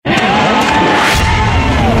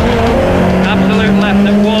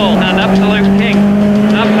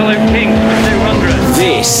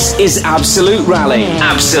is Absolute Rally.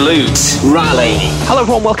 Absolute Rally. Hello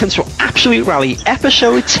everyone, welcome to Absolute Rally,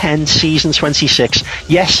 episode 10, season 26.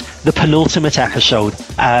 Yes, the penultimate episode.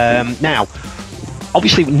 Now,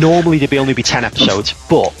 obviously, normally there'd only be 10 episodes,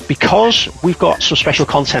 but because we've got some special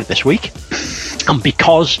content this week, and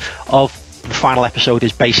because of the final episode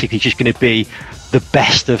is basically just going to be the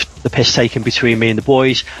best of the piss taken between me and the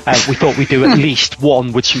boys, we thought we'd do at least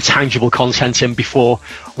one with some tangible content in before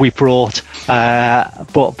we brought,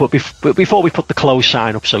 but before we put the close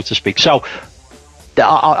sign up, so to speak. So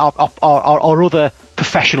our other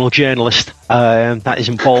professional journalist that is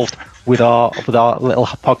involved with our little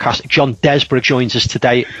podcast, John Desborough, joins us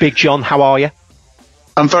today. Big John, how are you?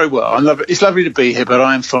 I'm very well. It's lovely to be here, but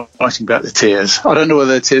I am fighting back the tears. I don't know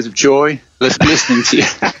whether they're tears of joy, listening to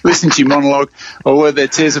you monologue, or whether they're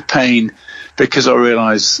tears of pain, because I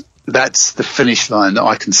realise that's the finish line that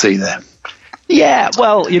I can see there. Yeah,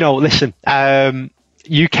 well, listen,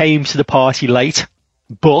 you came to the party late,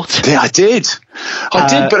 but... Yeah, I did,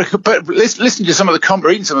 but listen to some of the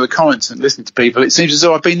reading some of the comments and listening to people, it seems as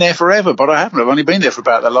though I've been there forever, but I haven't. I've only been there for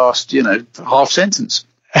about the last, half sentence.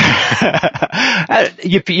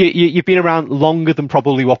 You've been around longer than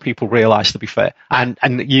probably what people realise, to be fair, and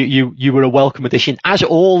you were a welcome addition, as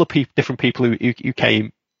all the different people who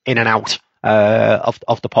came in and out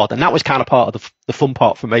of the pod, and that was kind of part of the fun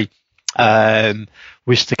part for me,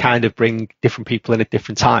 was to kind of bring different people in at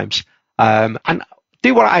different times, and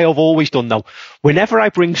do what I have always done though. Whenever I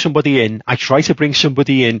bring somebody in, I try to bring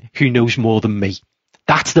somebody in who knows more than me.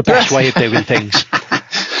 That's the best way of doing things.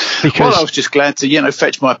 Because, I was just glad to,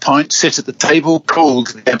 fetch my pint, sit at the table, called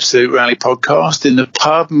the Absolute Rally podcast in the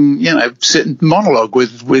pub, and sit and monologue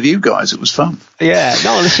with you guys. It was fun. Yeah,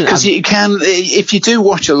 no, listen, because you can, if you do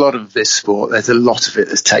watch a lot of this sport, there's a lot of it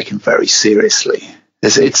that's taken very seriously.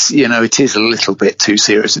 It is a little bit too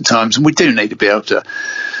serious at times, and we do need to be able to,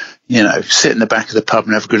 sit in the back of the pub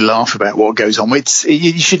and have a good laugh about what goes on.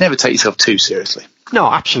 You should never take yourself too seriously. No,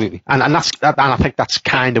 absolutely, and I think that's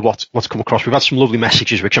kind of what's come across. We've had some lovely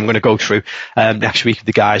messages which I'm going to go through next week with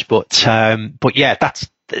the guys, but yeah,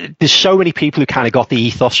 there's so many people who kind of got the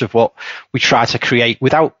ethos of what we try to create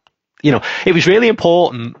without, it was really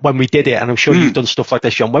important when we did it, and I'm sure you've done stuff like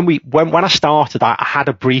this, John. When I started, I had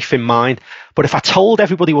a brief in mind, but if I told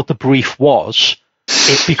everybody what the brief was,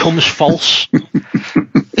 it becomes false.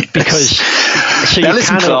 Because now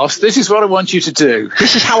listen, class, this is what I want you to do.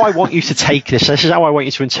 This is how I want you to take this. This is how I want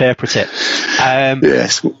you to interpret it.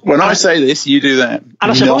 Yes. When I say this, you do that. And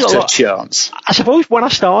I suppose not a chance. I suppose when I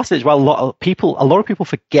started as well, a lot of people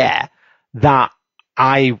forget that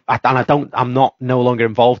I'm no longer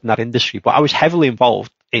involved in that industry, but I was heavily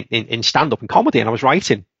involved in stand-up and comedy, and I was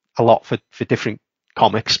writing a lot for different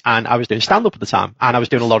comics, and I was doing stand-up at the time, and I was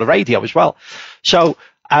doing a lot of radio as well. So,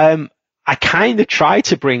 I kind of tried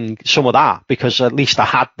to bring some of that, because at least I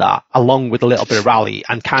had that along with a little bit of rally,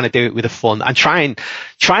 and kind of do it with a fun, and trying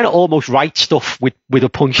to almost write stuff with a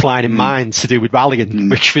punchline in mind to do with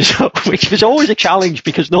rallying, which was always a challenge,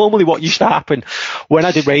 because normally what used to happen when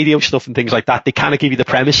I did radio stuff and things like that, they kind of give you the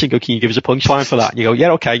premise and go, can you give us a punchline for that? And you go,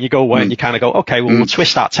 yeah, okay. And you go away and you kind of go, okay, well, we'll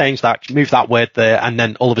twist that, change that, move that word there, and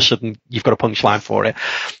then all of a sudden you've got a punchline for it.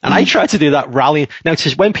 And I try to do that rallying. Now,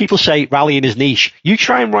 it's when people say rallying is niche, you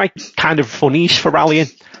try and write kind of funnies for rallying.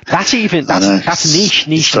 That's niche. That's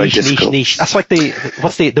like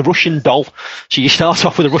the Russian doll. So you start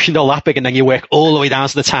off with a Russian doll that big, and then you work all the way down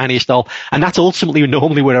to the tiniest doll, and that's ultimately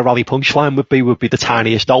normally where a rally punchline would be the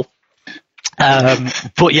tiniest doll.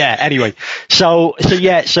 But yeah, anyway, so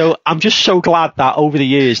I'm just so glad that over the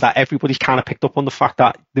years that everybody's kind of picked up on the fact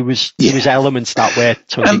that there was elements that were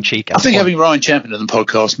tongue in cheek. I think having Ryan Champion on the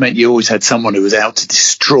podcast meant you always had someone who was out to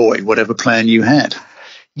destroy whatever plan you had.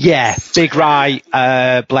 Yeah, Big Rye,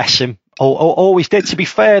 bless him, always did. To be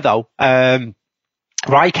fair, though,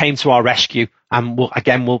 Rye came to our rescue, and we'll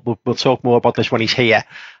talk more about this when he's here,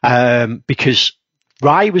 because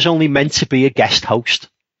Rye was only meant to be a guest host.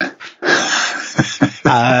 And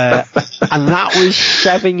that was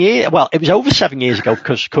 7 years. Well, it was over 7 years ago,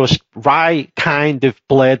 because Rye kind of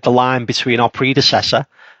blurred the line between our predecessor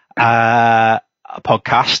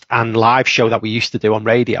podcast and live show that we used to do on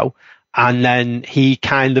radio. And then he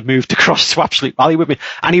kind of moved across to Absolute Rally with me,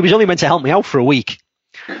 and he was only meant to help me out for a week.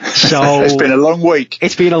 So it's been a long week.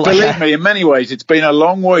 Believe me, in many ways, it's been a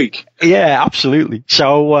long week. Yeah, absolutely.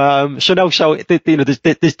 There's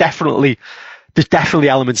definitely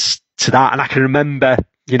elements to that, and I can remember,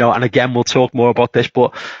 and again we'll talk more about this,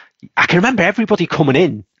 but I can remember everybody coming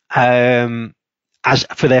in as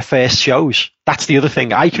for their first shows. That's the other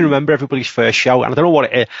thing. I can remember everybody's first show, and I don't know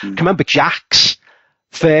what it is. I can remember Jack's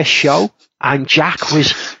first show, and Jack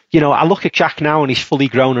was I look at Jack now and he's fully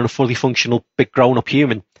grown and a fully functional, big grown-up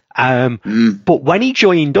human. But when he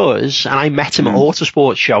joined us, and I met him at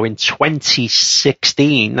Autosport Show in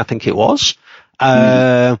 2016, I think it was,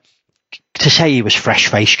 to say he was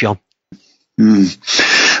fresh-faced, John.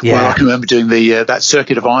 Yeah. Well, I can remember doing that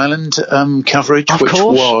Circuit of Ireland coverage, which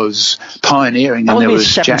was pioneering. And there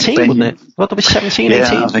was 17, Jack wasn't it? Well, there was 17,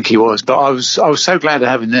 18. Yeah, I think he was. But I was so glad to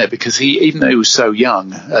have him there because even though he was so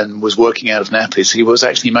young and was working out of nappies, he was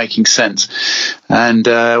actually making sense. And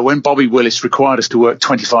when Bobby Willis required us to work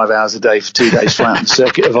 25 hours a day for 2 days flat on the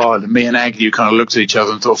Circuit of Ireland, me and Agnew kind of looked at each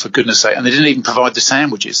other and thought, for goodness sake, and they didn't even provide the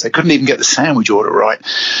sandwiches. They couldn't even get the sandwich order right.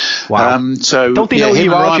 Wow. So don't they know him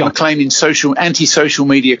you and are, Ryan John? McLean in anti-social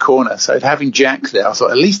media corner. So having Jack there, I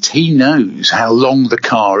thought at least he knows how long the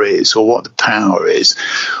car is or what the power is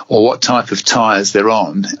or what type of tyres they're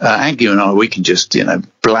on. Agnew and I, we can just,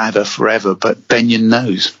 blather forever, but Benyon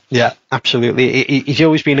knows. Yeah, absolutely. He's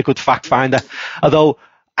always been a good fact finder. Although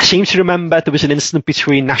I seem to remember there was an incident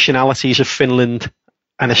between nationalities of Finland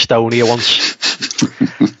and Estonia once.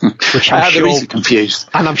 Which I'm sure confused.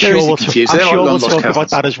 And I'm sure we'll talk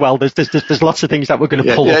about that as well. There's lots of things that we're going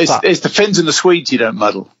to pull up. It's the Finns and the Swedes you don't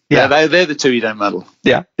muddle. Yeah, they're the two you don't muddle.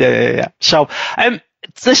 Yeah. So,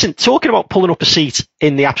 listen, talking about pulling up a seat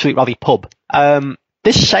in the Absolute Rally pub,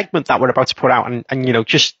 this segment that we're about to put out, and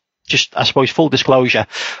just I suppose full disclosure,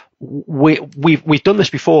 we've done this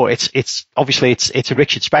before. It's obviously it's a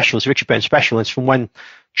Richard special, it's a Richard Byrne special. It's from when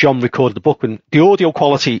John recorded the book, and the audio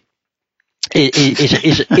quality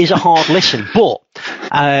is a hard listen, but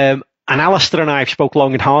and Alistair and I have spoke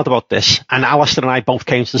long and hard about this, and Alistair and I both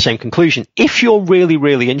came to the same conclusion. If you're really,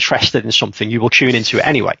 really interested in something, you will tune into it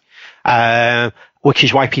anyway. Which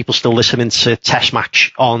is why people still listening to Test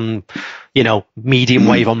Match on, medium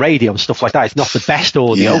wave on radio and stuff like that. It's not the best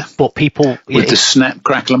audio, but people with the snap,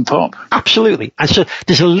 crackle, and pop. Absolutely, and so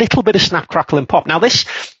there's a little bit of snap, crackle, and pop. Now, this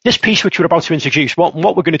piece which we're about to introduce, what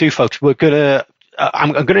we're going to do, folks,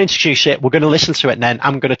 I'm going to introduce it. We're going to listen to it, and then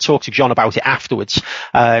I'm going to talk to John about it afterwards.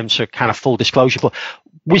 So kind of full disclosure. But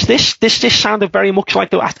was this sounded very much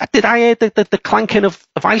like did I hear the clanking of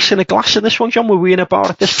ice in a glass in this one, John? Were we in a bar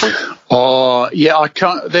at this point? Yeah, I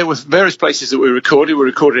can't. There were various places that we recorded. We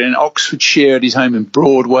recorded in Oxfordshire at his home in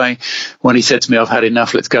Broadway. When he said to me, "I've had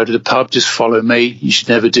enough. Let's go to the pub. Just follow me." You should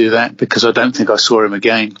never do that because I don't think I saw him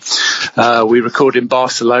again. We recorded in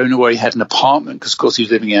Barcelona where he had an apartment because, of course, he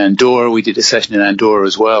was living in Andorra. We did a session in Andorra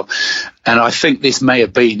as well. And I think this may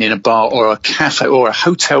have been in a bar or a cafe or a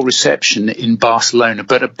hotel reception in Barcelona.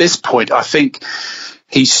 But at this point, I think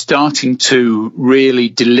he's starting to really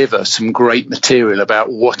deliver some great material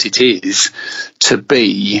about what it is to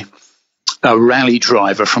be a rally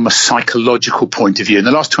driver from a psychological point of view. In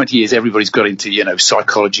the last 20 years, everybody's got into,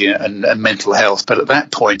 psychology and mental health. But at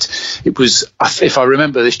that point, it was, if I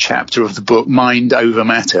remember this chapter of the book, Mind Over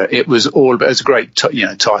Matter, it was all about, it's a great,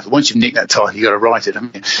 title. Once you've nicked that title, you've got to write it,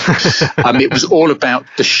 haven't you? It was all about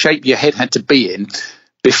the shape your head had to be in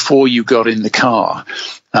before you got in the car.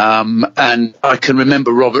 And I can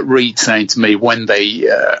remember Robert Reed saying to me when they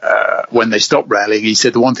stopped rallying, he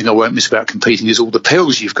said, the one thing I won't miss about competing is all the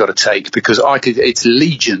pills you've got to take, because it's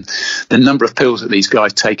legion, the number of pills that these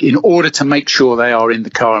guys take in order to make sure they are in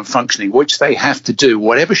the car and functioning, which they have to do,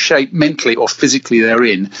 whatever shape mentally or physically they're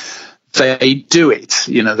in. They do it.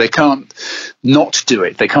 They can't not do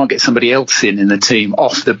it. They can't get somebody else in the team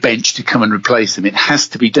off the bench to come and replace them. It has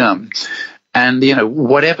to be done. And,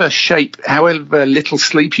 whatever shape, however little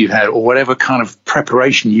sleep you've had or whatever kind of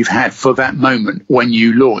preparation you've had for that moment when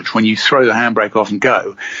you launch, when you throw the handbrake off and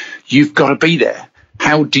go, you've got to be there.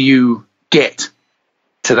 How do you get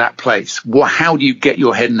to that place? How do you get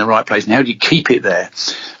your head in the right place, and how do you keep it there?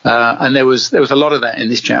 And there was a lot of that in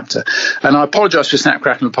this chapter. And I apologise for snap,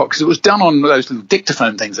 crackle, and pop because it was done on those little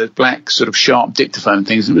dictaphone things, those black sort of sharp dictaphone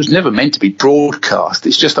things. It was never meant to be broadcast.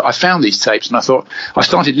 It's just that I found these tapes and I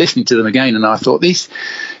started listening to them again, and I thought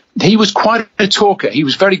he was quite a talker. He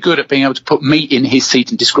was very good at being able to put me in his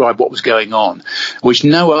seat and describe what was going on, which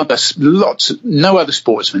no other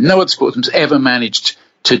sportsman's ever managed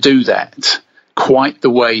to do that quite the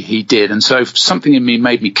way he did. And so something in me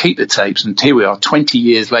made me keep the tapes, and here we are 20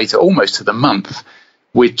 years later, almost to the month,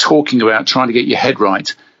 we're talking about trying to get your head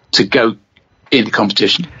right to go into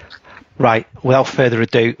competition. Right, without further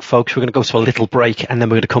ado, folks, we're going to go to a little break and then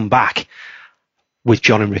we're going to come back with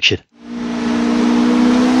John and Richard.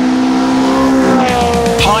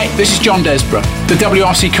 Hi, this is John Desborough, the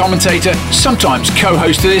WRC commentator, sometimes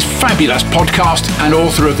co-host of this fabulous podcast and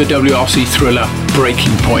author of the WRC thriller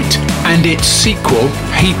Breaking Point and its sequel,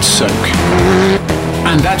 Heat Soak.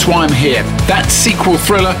 and that's why I'm here. That sequel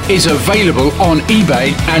thriller is available on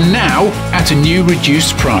eBay and now at a new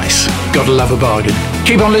reduced price. Gotta love a bargain.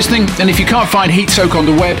 Keep on listening, and if you can't find Heat Soak on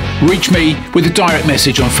the web, reach me with a direct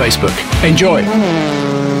message on Facebook. Enjoy.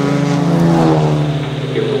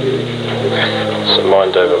 So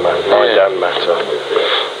mind over matter, mind and matter.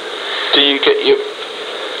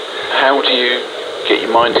 How do you get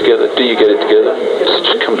your mind together? Do you get it together? Does it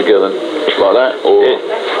just come together like that, or?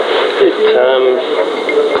 It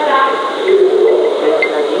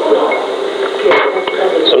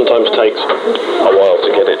sometimes takes a while to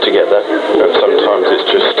get it together, and sometimes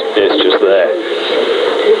it's just there.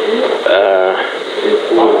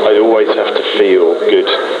 I always have to feel good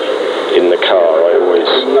in the car.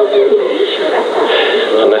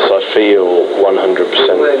 Unless I feel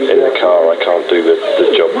 100% in the car, I can't do the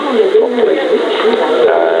job properly.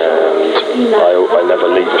 And I never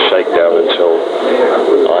leave a shakedown until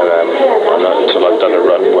I've done a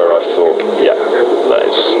run where I thought, yeah, that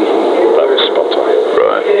was spot on.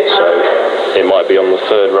 Right. So it might be on the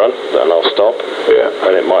third run, and I'll stop. Yeah.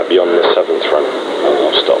 And it might be on the seventh run, and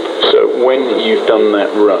I'll stop. So when you've done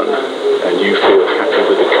that run and you feel happy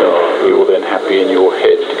with the car, you're then happy in your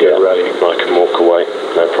head to go rallying. I can walk away,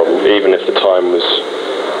 no problem. Even if the time was,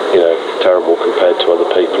 terrible compared to other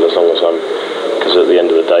people, as long as because at the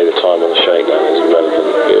end of the day, the time on the shakedown is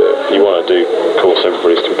irrelevant. Yeah. You want to do, of course,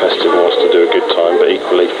 everybody's competitive, wants to do a good time, but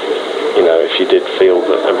equally, if you did feel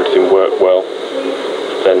that everything worked well,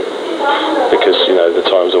 then, because, the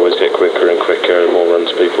times always get quicker and quicker, the more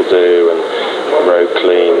runs people do, and road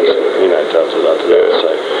cleans,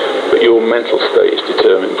 so. But your mental state is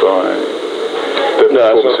determined by... it's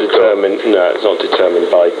not determined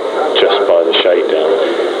by the shakedown.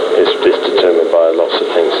 It's determined by lots of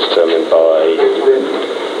things. It's determined by...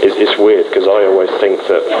 It's weird, because I always think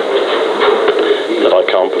that I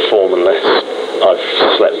can't perform unless I've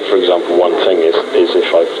slept. For example, one thing is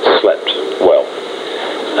if I've slept well,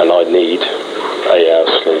 and I need 8 hours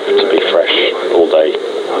sleep to be fresh all day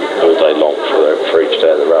long for each day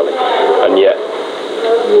of the rally. And yet,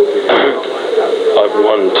 I've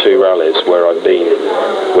won 2 rallies where I've been,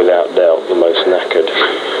 without doubt, the most knackered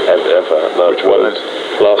ever. Like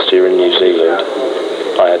last year in New Zealand,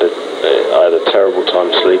 I had a terrible time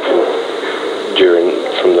sleeping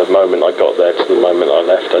from the moment I got there to the moment I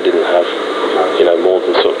left. I didn't have, more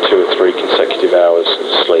than sort of 2 or 3 consecutive hours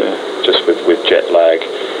sleep, just with jet lag,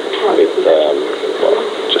 with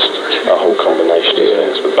just a whole combination of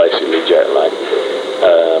things, but basically jet lag.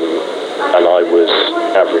 And I was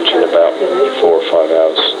averaging about 4 or 5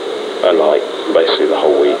 hours a night, basically the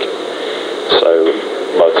whole week. So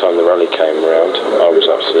by the time the rally came around, I was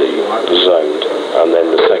absolutely zoned. And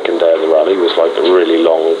then the second day of the rally was like a really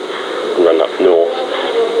long run up north,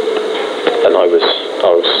 and I was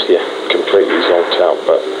completely zonked out.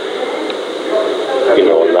 But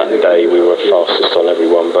on that day we were fastest on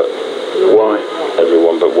everyone but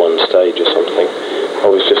one stage or something. I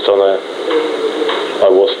was just I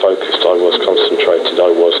was focused, I was concentrated, I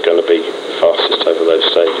was going to be fastest over those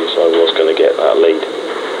stages, I was going to get that lead,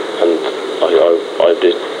 and I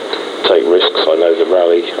did take risks. I know the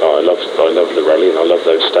rally, I love the rally, and I love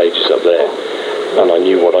those stages up there, and I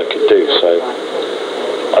knew what I could do, so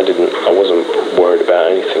I wasn't worried about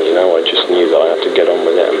anything, I just knew that I had to get on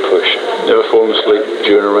with it and push. Never fallen asleep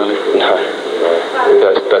during a rally? No.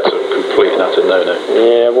 That's a complete and utter no-no.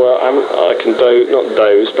 Yeah, well, I can not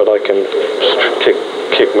doze, but I can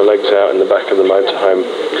kick my legs out in the back of the motorhome,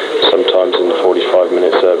 sometimes in the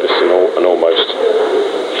 45-minute service, and almost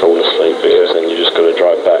fall asleep, because then you just got to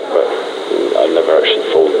drive back, but I've never actually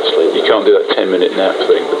fallen asleep. You can't do that 10-minute nap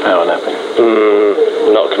thing, the power napping?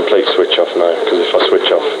 Not a complete switch off, no, because if I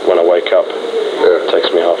switch off when I wake up, it takes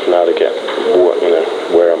me half an hour to get,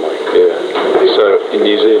 where am I? Yeah. So in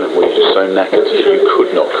New Zealand, were you just so knackered that you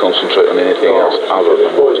could not concentrate on anything else other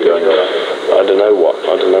than what was going on? I don't know what.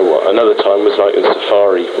 Another time was like in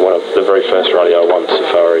Safari, one of the very first rally I won,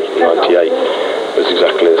 Safari, in '98, was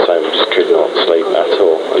exactly the same. I just could not sleep at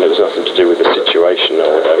all, and it was nothing to do with the situation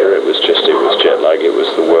or whatever. It was jet lag. It was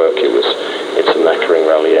the work. It's a knackering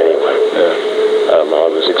rally anyway. Yeah. I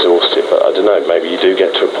was exhausted, but I don't know. Maybe you do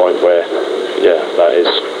get to a point where, that is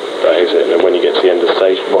it. And when you get to the end of the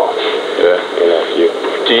stage, is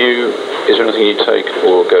there anything you take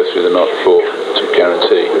or go through the night before to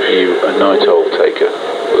guarantee? Are you a night-old taker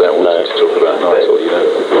without wanting to talk about night-old?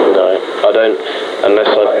 No, I don't.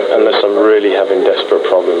 Unless I'm really having desperate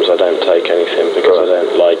problems, I don't take anything, because I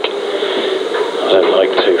don't like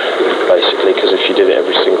to, basically, because if you did it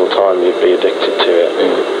every single time, you'd be addicted to it.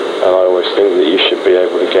 And I always think that you should be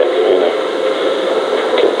able to get to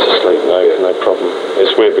sleep, no problem.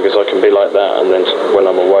 It's weird because I can be like that, and then when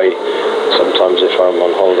I'm away, sometimes if I'm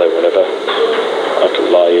on holiday or whatever, I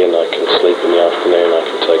can lie in, I can sleep in the afternoon, I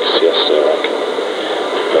can take a siesta,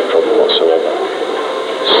 no problem whatsoever.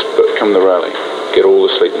 But come the rally, get all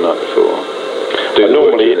the sleep the night before. I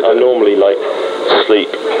normally like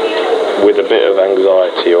sleep with a bit of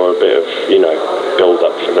anxiety or a bit of, build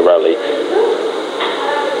up for the rally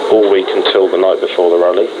all week until the night before the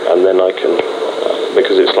rally, and then I can,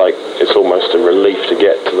 because it's almost a relief to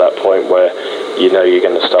get to that point where you're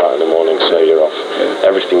going to start in the morning, so you're off. Yeah.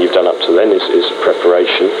 Everything you've done up to then is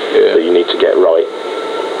preparation that you need to get right.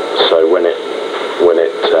 So when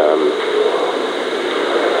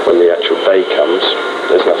the actual day comes,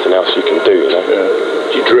 there's nothing else you can do. Yeah.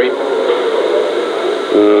 Do you dream?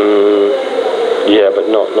 Yeah,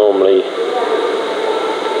 but not normally.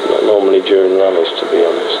 Not normally during rallies, to be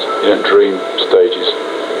honest. You don't dream stages.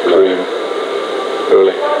 Dream.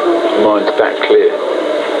 Really? Mind's that clear.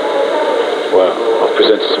 Wow. I've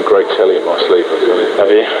presented some great telly in my sleep, I tell you.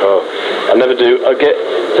 Have you? Oh. I never do. I get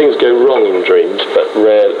things go wrong in dreams, but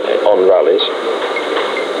rarely on rallies.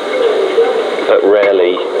 But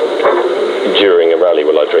rarely during a rally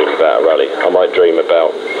will I dream about a rally. I might dream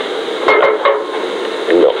about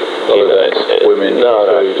women. No.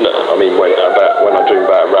 I mean, when I dream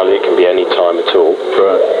about a rally, it can be any time at all.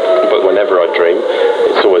 Right. But whenever I dream,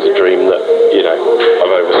 it's always a dream that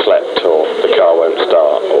I've overslept, or the car won't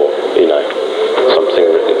start, or something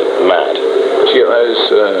mad. Do you get those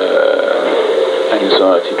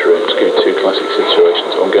anxiety dreams? Give me two classic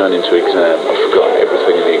situations. I'm going into exam. I've forgotten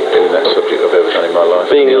everything in that subject I've ever done in my life.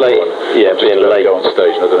 Being late. Being late. Go on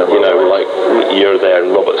stage and I don't know. Like you're there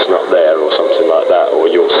and Robert's not there, or something like that, or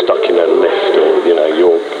you're stuck in a lift, or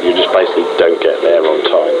you just basically don't get there on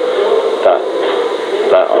time.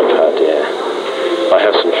 That I've had. Yeah. I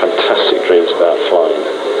have some fantastic dreams about flying.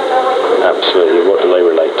 Absolutely. What do they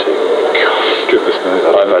relate to? Goodness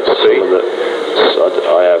knows. I've had some of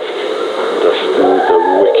I have the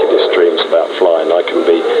wickedest dreams about flying. I can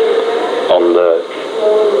be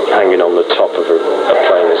hanging on the top of a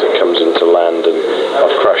plane as it comes into land, and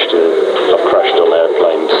I've crashed on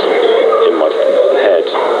airplanes in my head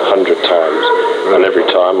 100 times, and every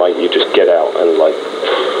time you just get out and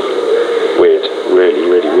weird, really,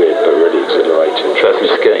 really weird, but really exhilarating. That's an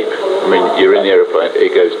escape. I mean, you're in the aeroplane,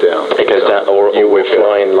 it goes down. It goes down, or we're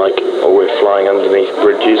flying underneath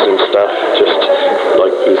bridges and stuff. Just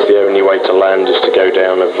it's the only way to land is to go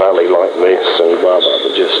down a valley like this, and blah blah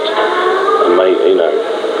blah. Just amazing,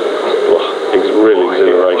 it's really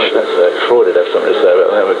exhilaration. Freud would have something to say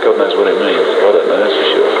about that, but God knows what it means. I don't know, that's for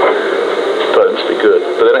sure. But it must be good.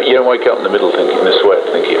 But you don't wake up in the middle in the sweat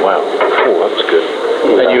thinking, wow, that was good.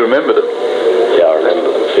 No. And you remember them? Yeah, I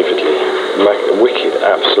remember them vividly. Wicked,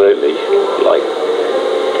 absolutely.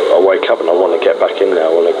 I wake up and I want to get back in there.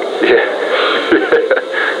 Yeah.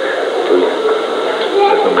 Brilliant.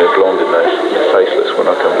 There's normally a blonde in those, faceless when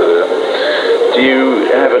I come to that. Do you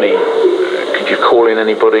have any, could you call in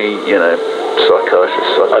anybody,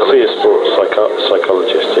 psychiatrist, psychologist? I see a sports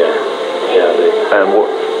psychologist, yeah. Yeah, I do. And what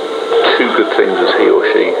two good things has he or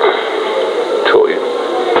she taught you?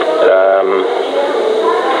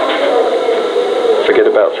 Forget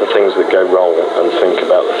about the things that go wrong and think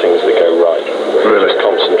about the things that go right. Really? Just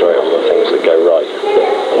concentrate on the things that go right.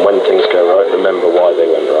 And when things go right, remember why they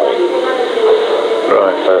went right.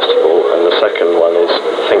 Right. First of all. And the second one is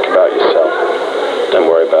think about yourself. Don't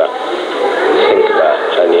think about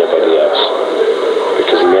anybody else.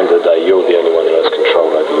 Because at the end of the day, you're the only one who has control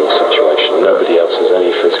over your situation. Nobody else has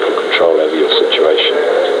any physical control over your situation.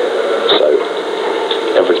 So,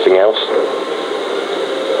 everything else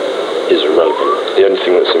is irrelevant. The only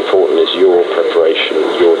thing that's important is your preparation,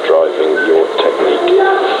 your driving, your technique.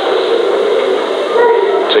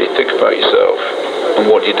 So you think about yourself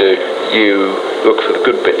and what you do. You look for the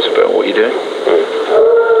good bits about what you do.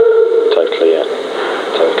 Totally, yeah.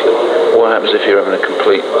 Totally. What happens if you're having a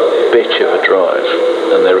complete bitch of a drive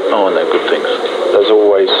and there are no good things? There's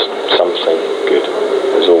always something good.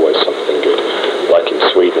 There's always something good. Like in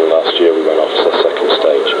Sweden last year, we went off to the second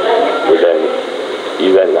stage.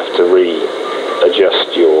 You then have to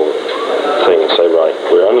readjust your thing and say, right,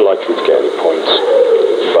 we're unlikely to get any points,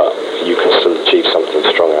 but you can still achieve something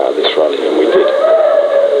strong out of this rally, and we did.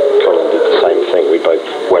 Colin did the same thing. We both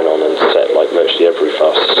went on and set virtually every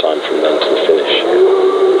fastest time from then to the finish.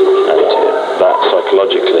 And that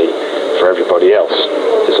psychologically, for everybody else,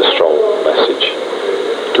 is a strong message.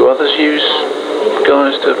 Do others use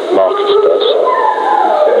guys to... Marcus does.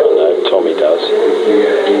 I know, Tommy does.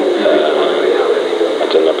 I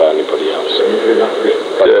don't know about anybody else.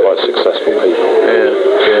 But quite successful people.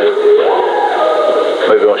 Yeah.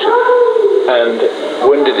 Maybe I should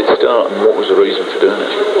start, and what was the reason for doing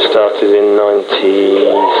it? Started in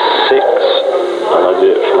 96, and I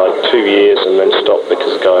did it for like 2 years and then stopped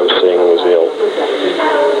because the guy I was seeing was ill.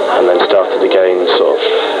 And then started again sort of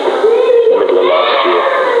middle of last year.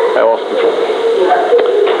 How often?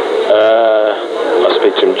 I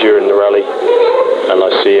speak to him during the rally, and I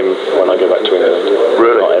see him when I go back to England.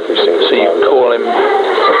 Really? Not every single So time. you call him,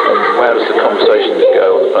 how does the conversation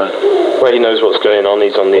go on the phone? Well, he knows what's going on.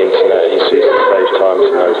 He's on the internet. He sees the stage times.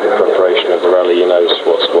 He knows the preparation of the rally. He knows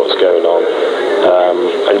what's going on,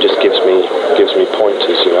 and just gives me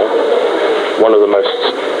pointers. You know, one of the most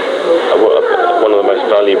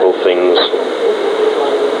valuable things,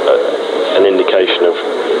 an indication of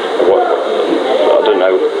what I don't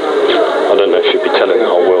know if you'd be telling the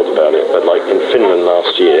whole world about it, but like in Finland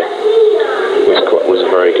last year was a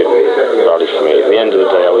very good rally for me. At the end of the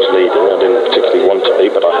day, I was leading. I didn't particularly want to be,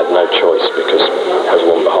 but I had no choice because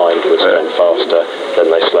everyone behind was going faster. Then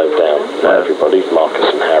they slowed down. Not everybody, Marcus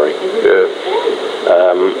and Harry.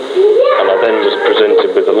 And I then was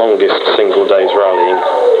presented with the longest single day's rally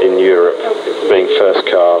in Europe, being first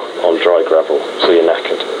car on dry gravel. So you're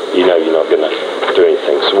knackered. You know you're not going to do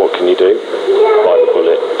anything. So what can you do? Bite the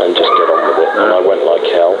bullet and just get on with it. And I went like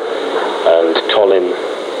hell. And Colin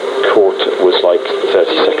was like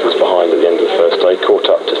 30 seconds behind at the end of the first day, caught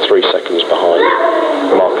up to 3 seconds behind.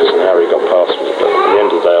 Marcus and Harry got past me, but at the end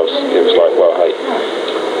of the day it was like, well, hey,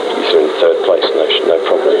 you're in third place, no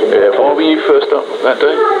problem. Yeah, why were you first up that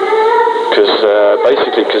day?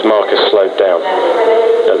 Because Marcus slowed down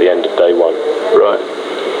at the end of day one. Right.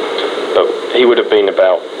 But he would have been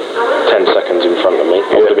about 10 seconds in front of me.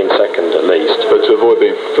 I would have been second at least. But to avoid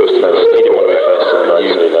being first in the race, he didn't want to be first in the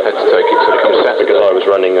race. You had to take it to the because I was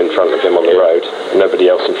running in front of him on the road.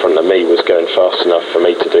 Nobody else in front of me was going fast enough for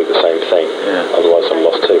me to do the same thing. Otherwise I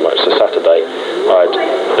lost too much. So Saturday,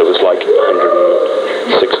 there was like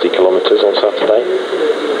 160 kilometres on Saturday.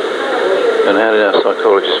 And how did our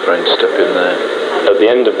psychologist friend step in there? At the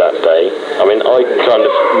end of that day, I mean, I kind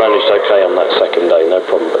of managed okay on that second day, no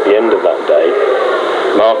problem. But at the end of that day,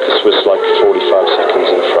 Marcus was like 45 seconds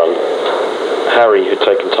in front. Harry, who'd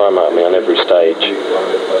taken time out of me on every stage,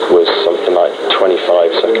 was something like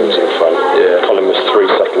 25 seconds in front. Colin was 3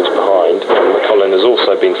 seconds behind, and Colin has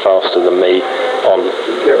also been faster than me on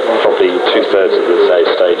probably 2/3 of the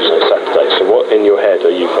stages on Saturday. So what in your head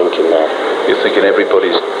are you thinking now? You're thinking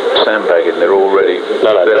everybody's sandbagging, they're all ready.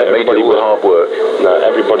 No, they let me do all the hard work. No,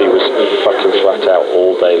 everybody was fucking flat out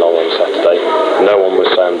all day long on Saturday. No one was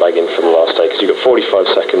sandbagging for the last day, because you got 45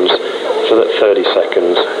 seconds, for that 30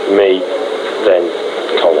 seconds, me, then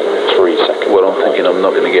Colin, 3 seconds. Well, I'm thinking I'm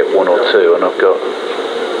not going to get 1 or 2, and I've got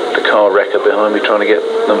the car wrecker behind me trying to get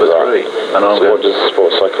number 3. And so what does the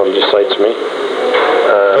sports psychologist say to me?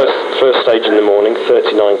 First stage in the morning,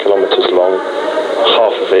 39 kilometres long.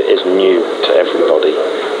 Half of it is new to everybody.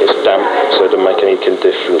 It's damp, so it doesn't make any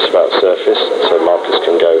difference about surface, so Marcus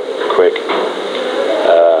can go quick.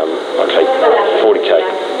 40k,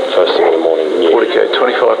 first thing in the morning, new. 40k,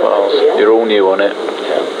 25 miles, you're all new on it.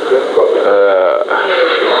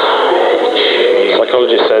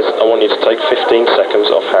 Psychologist says, I want you to take 15 seconds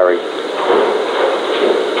off Harry.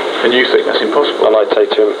 And you think that's impossible? And I say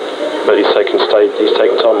to him, but he's taken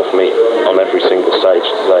time off me on every single stage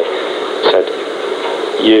today. He said,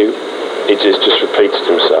 he just repeated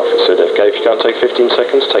himself. He said, okay, if you can't take 15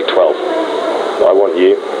 seconds, take 12. But I want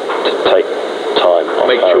you to take time off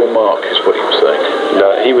Make Harry. your mark, is what he was saying. No,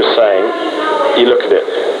 he was saying, you look at it,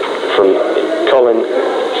 from Colin,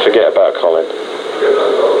 forget about Colin.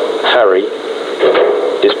 Harry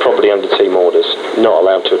is probably under team orders, not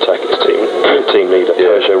allowed to attack his team leader.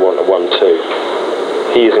 Peugeot want a 1-2.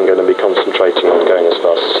 He isn't going to be concentrating on going as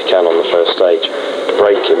fast as he can on the first stage.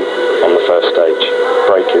 Break him on the first stage.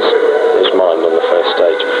 Break his mind on the first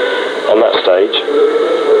stage. On that stage,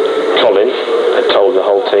 Colin had told the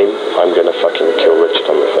whole team, I'm going to fucking kill Richard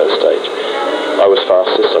on the first stage. I was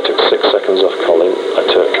fastest. I took 6 seconds off Colin. I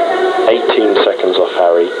took 18 seconds off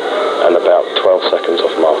Harry and about 12 seconds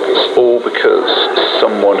off Marcus. All because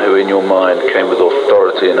someone who in your mind came with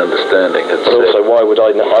authority and understanding had said... Also, why would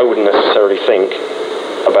I wouldn't necessarily think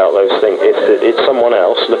about those things. It's someone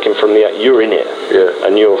else looking from the... You're in it.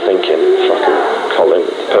 And you're thinking, fucking Colin,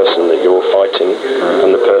 the person that you're fighting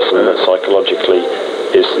and the person that psychologically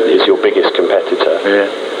is your biggest competitor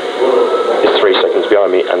is 3 seconds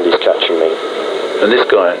behind me and he's catching me. And this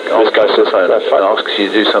guy says, asks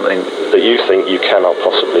you to do something that you think you cannot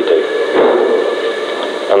possibly do.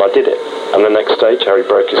 And I did it. And the next stage, Harry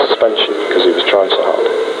broke his suspension because he was trying so hard.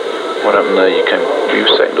 What happened there? You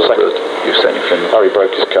were second or third? You were second. Harry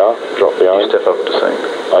broke his car, dropped behind. You step up to second.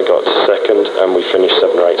 I got to second, and we finished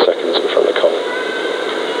 7 or 8 seconds in front of Colin.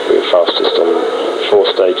 We on 4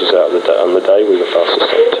 stages out of on the day. We were fastest on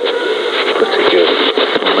 2. Pretty good.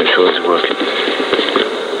 I'll make sure it's working.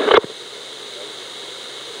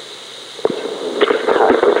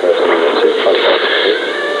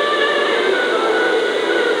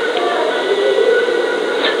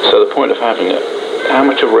 So the point of having it, how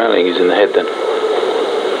much of rallying is in the head then?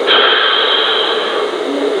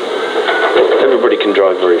 Everybody can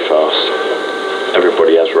drive very fast.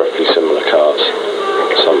 Everybody has roughly similar cars.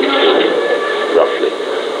 Some, roughly.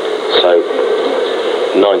 So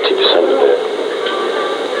 90% of it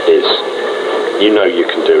is, you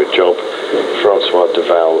can do a job. Francois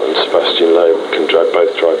Deval and Sebastian Loeb can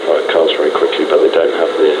both drive cars very quickly, but they don't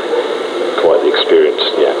have quite the experience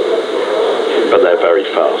yet. But they're very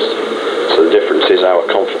fast. So the difference is our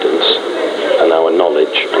confidence and our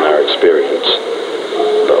knowledge and our experience,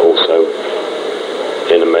 but also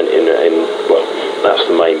well, that's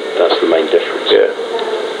the main difference. Yeah.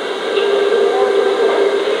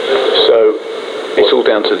 So it's all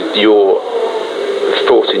down to your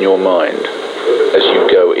thought in your mind as you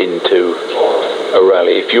go into a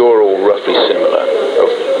rally. If you're all roughly similar, of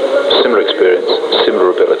similar experience, similar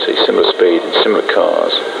ability, similar speed, similar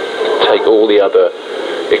cars, take all the other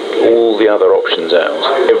options out.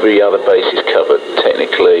 Every other base is covered,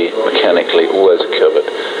 technically, mechanically, all those are covered.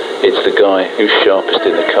 It's the guy who's sharpest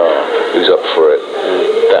in the car who's up for it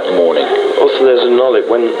that morning. Also, there's a knowledge.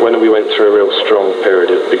 When we went through a real strong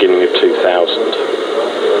period at the beginning of 2000,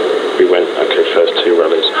 we went, first 2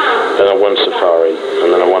 rallies. Then I won Safari,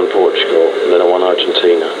 and then I won Portugal, and then I won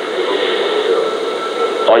Argentina.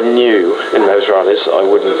 I knew in those rallies I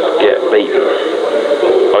wouldn't get beaten.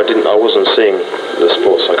 I wasn't seeing the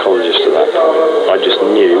sports psychologist at that point. I just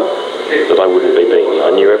knew that I wouldn't be beaten. I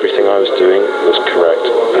knew everything I was doing was correct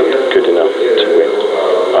and good enough to win.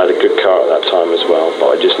 I had a good car at that time as well, but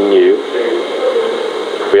I just knew.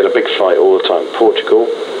 We had a big fight all the time. Portugal,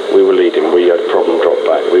 we were leading. We had a problem drop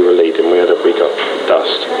back. We were leading. We got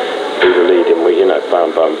dust. We were leading.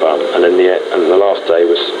 Bam, bam, bam. And the last day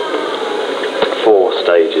was 4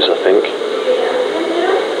 stages, I think.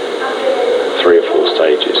 3 or 4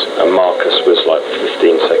 stages, and Marcus was like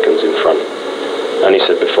 15 seconds in front. And he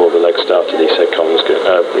said before the leg started, he said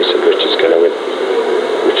Richard's going to win.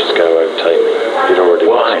 Richard's going to overtake me. He'd already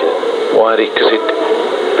lost it. Why?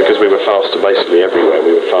 Because we were faster basically everywhere.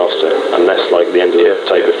 We were faster, unless like the end of the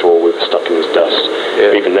tape before we were stuck in his dust.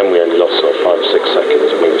 Yeah. Even then we only lost sort of 5 or 6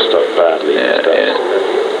 seconds, and we were stuck badly in his dust.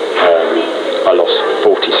 I lost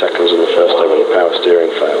 40 seconds on the first day when the power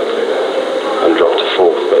steering failed, and dropped to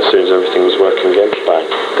 4th. But as soon as everything was working again, bang.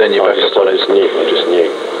 Then you're back at I just knew.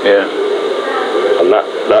 Yeah. And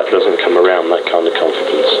that doesn't come around, that kind of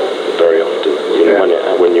confidence, very often.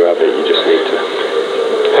 When you have it, you just need to.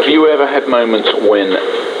 Have you ever had moments when,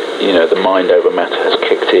 the mind over matter has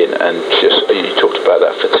kicked in, and you talked about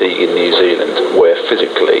that fatigue in New Zealand, where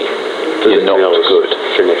physically you're not good,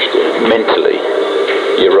 finished. Mentally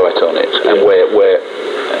you're right on it, and where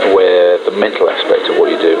the mental aspect of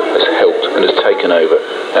what you do has helped and has taken over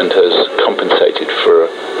and has compensated for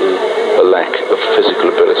a lack of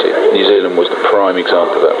physical ability. New Zealand was the prime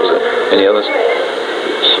example of that, was it? Any others?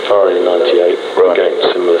 Safari in 98, right. Again,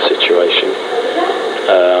 similar situation.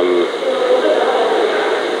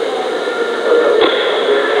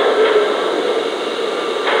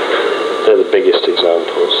 They're the biggest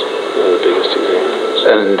examples.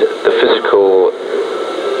 And the physical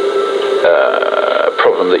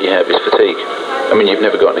problem that you have is fatigue. I mean, you've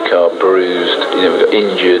never got in a car bruised, you never got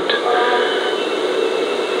injured.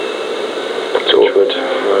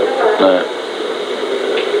 No.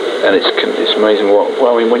 And it's amazing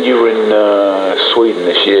when you were in Sweden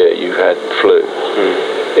this year, you had flu.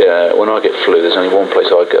 Yeah, when I get flu, there's only one place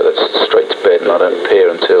I go, that's straight to bed, and I don't appear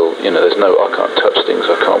until, I can't touch things,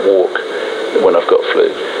 I can't walk when I've got flu.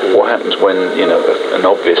 What happens when, an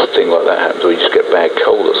obvious thing like that happens, or you just get bad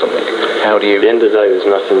cold or something? How do you... At the end of the day, there's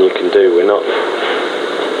nothing you can do. We're not,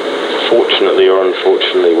 fortunately or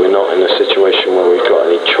unfortunately, we're not in a situation where we've got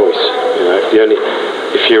any choice.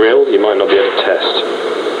 If you're ill, you might not be able to test,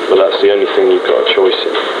 but that's the only thing you've got a choice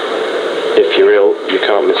in. If you're ill, you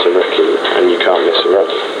can't miss a recce and you can't miss a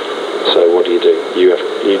run. So what do? You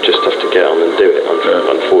just have to get on and do it,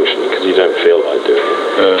 unfortunately, because you don't feel like doing it.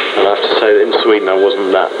 And I have to say that in Sweden I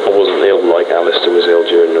wasn't ill like Alistair was ill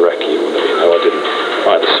during the recce. I didn't.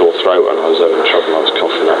 I had a sore throat and I was having trouble. I was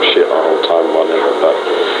coughing up shit the whole time, whatever. But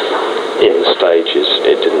in stages,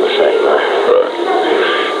 it didn't affect me. Right.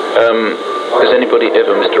 Has anybody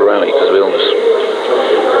ever missed a rally because of illness?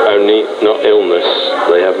 Only, not illness.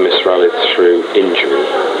 They have missed rallied through injury.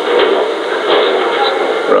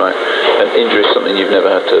 Right. And injury is something you've never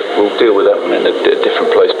had to... We'll deal with that one in a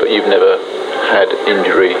different place, but you've never had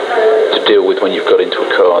injury to deal with when you've got into a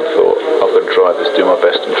car and thought, I've got to drive this, do my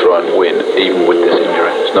best and try and win, even with this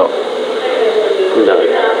injury. It's not... No.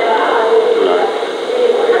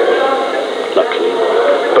 Luckily.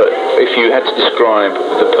 But if you had to describe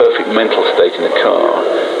the perfect mental state in a car,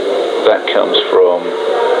 that comes from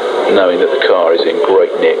knowing that the car is in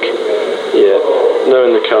great nick. Yeah,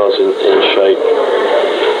 knowing the car's in shape,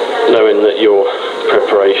 knowing that your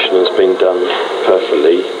preparation has been done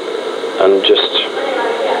perfectly, and just,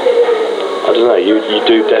 I don't know, you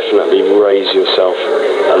do definitely raise yourself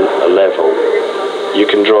a level. You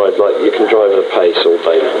can drive at a pace all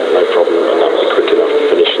day long, no problem, and that'll be quick enough to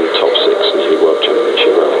finish in the top 6 in any World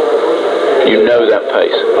Championship rally. You know that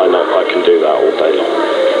pace? I know, I can do that all day long.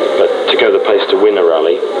 But to go the pace to win a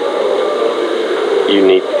rally,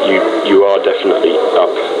 you are definitely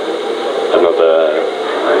up another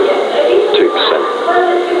 2%,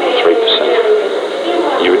 3%.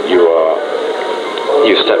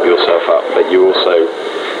 You step yourself up, but you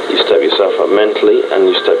step yourself up mentally, and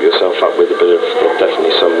you step yourself up with a bit of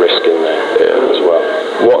definitely some risk in there as well.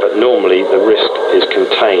 But normally the risk is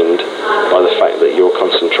contained by the fact that your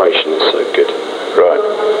concentration is so good. Right.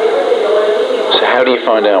 So how do you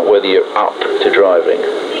find out whether you're up to driving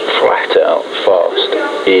flat out fast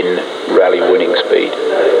in rally winning speed?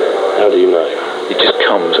 How do you know? It just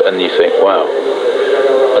comes and you think, wow,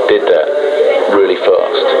 I did that really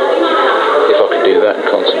fast. If I could do that and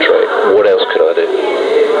concentrate, what else could I do?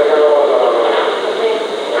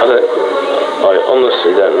 I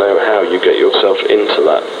honestly don't know how you get yourself into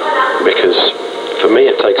that, because for me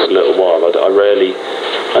it takes a little while.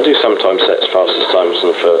 I do sometimes set as fast as times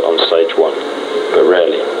on stage 1, but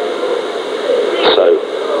rarely. So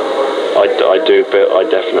I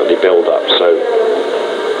definitely build up. So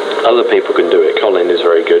other people can do it. Colin is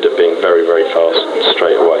very good at being very, very fast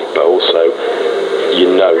straight away, but also you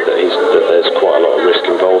know that there's quite a lot of risk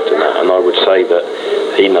involved in that, and I would say that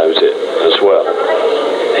he knows it as well.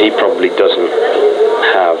 He probably doesn't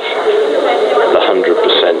have the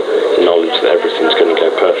 100% knowledge that everything's going to go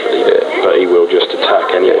perfectly, but he will just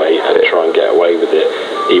attack anyway and try and get away with it,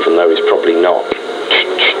 even though he's probably not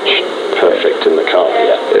perfect in the car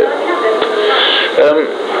yet.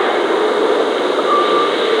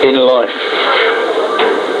 In life,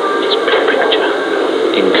 it's a big picture.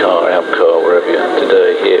 In car, out car, wherever you are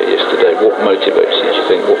today, here, yesterday, what motivates you, do you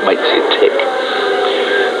think? What makes you tick?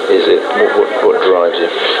 Is it, what drives you?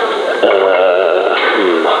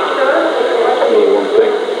 One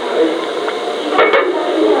thing.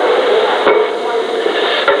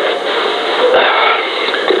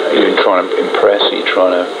 Are you trying to impress? Are you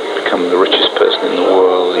trying to become the richest person in the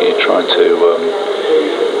world? Are you trying to,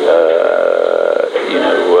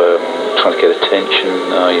 trying to get attention?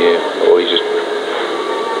 Are you, or are you just,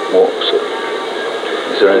 what sort of,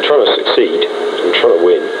 is there I'm trying to succeed. I'm trying to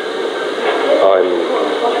win.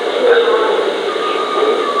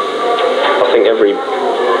 I think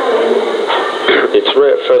it's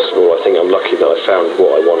rare. First of all, I think I'm lucky that I found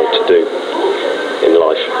what I wanted to do in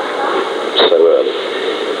life so early,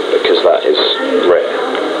 because that is rare.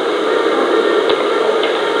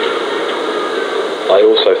 I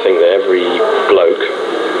also think that every bloke,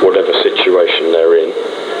 whatever situation they're in,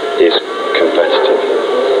 is competitive.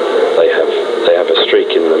 They have a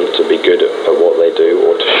streak in them to be good at what they do,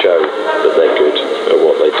 or to show that they're good at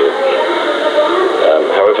what they do.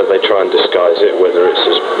 However they try and disguise it, whether it's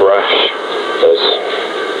as brash as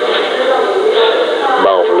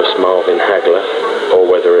Marvellous Marvin Hagler, or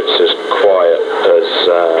whether it's as quiet as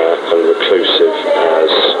and reclusive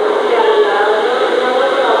as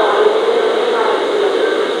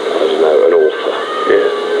an author,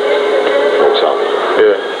 for example.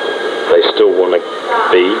 They still want to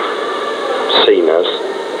be seen as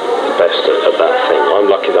the best at that thing. I'm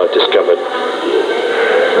lucky that I discovered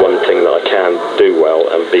one thing that I can do well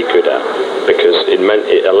and be good at, because it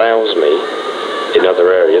allows me in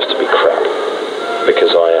other areas to be crap,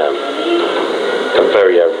 because I am a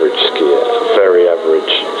very average skier, a very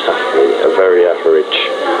average athlete, a very average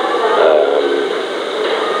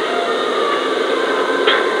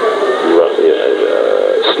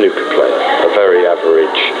snooker player, a very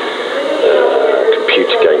average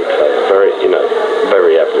computer game player,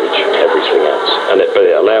 very average everything else. But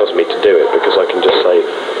it allows me to do it, because I can just say,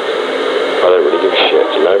 I don't really give a shit,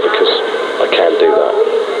 because I can do that.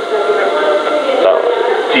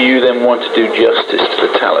 Do you then want to do justice to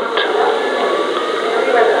the talent?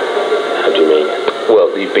 How do you mean? Well,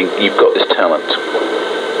 you've got this talent,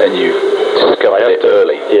 and you discovered it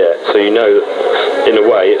early. Yeah, so in a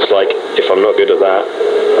way, it's like, if I'm not good at that,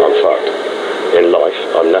 I'm fucked. in life,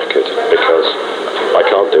 I'm knackered because I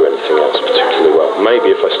can't do anything else particularly well.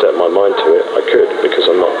 Maybe if I set my mind to it, I could, because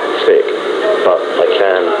I'm not thick, but I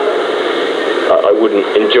can. I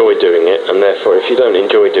wouldn't enjoy doing it, and therefore if you don't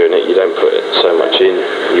enjoy doing it, you don't put so much in,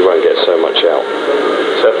 you won't get so much out.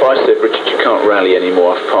 So if I said, Richard, you can't rally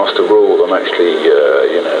anymore, I've passed a rule, I'm actually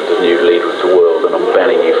the new leader of the world, and I'm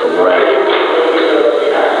banning you from rallying.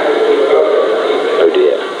 Oh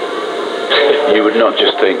dear. You would not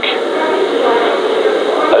just think,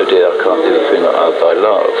 oh dear, I can't do the thing that I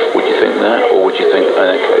love. Would you think that? Or would you think, in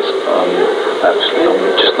that case, I'm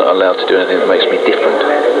just not allowed to do anything that makes me different?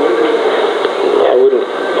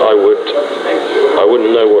 I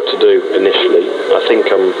wouldn't know what to do initially. I think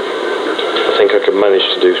I could manage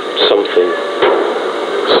to do something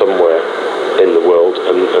somewhere in the world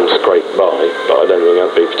and scrape by, but I don't think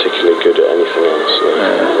I'd be particularly good at anything else.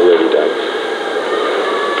 I really don't.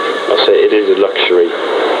 I say it is a luxury.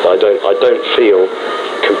 I don't feel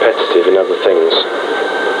competitive in other things.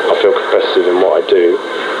 I feel competitive in what I do,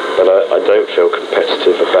 but I don't feel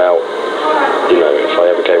competitive about, if I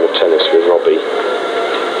have a game of tennis with Robbie,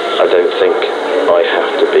 I don't think I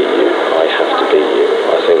have to beat you. I have to beat you.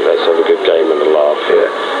 I think let's have a good game and a laugh here.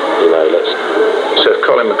 So if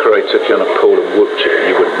Colin McRae took you on a pool and whooped you,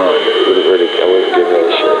 you wouldn't mind? I wouldn't give you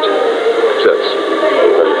any shit. That's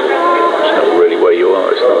not really where you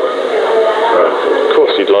are, it's not. Right. Of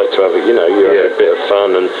course you'd like to have it, you have a bit of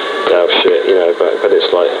fun and shit, but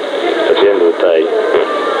it's like, at the end of the day.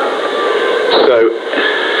 So,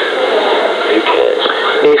 who cares?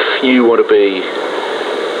 If you want to be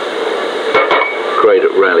great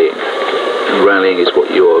at rallying, and rallying is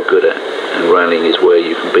what you're good at, and rallying is where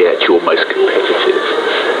you can be at your most competitive,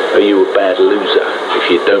 are you a bad loser if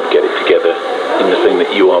you don't get it together in the thing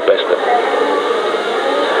that you are best at?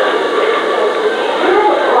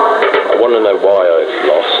 I want to know why I've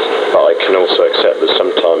lost, but I can also accept that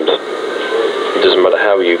sometimes it doesn't matter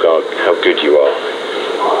how good you are.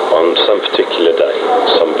 On some particular day,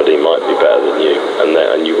 somebody might be better than you,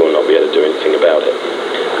 and you will not be able to do anything about it.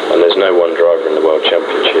 And there's no one driver in the World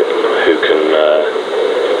Championship who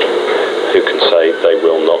can say they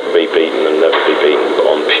will not be beaten and never be beaten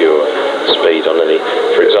on pure speed on any.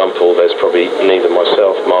 For example, there's probably neither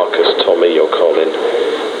myself, Marcus, Tommy or Colin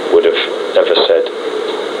would have ever said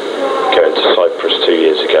going to Cyprus 2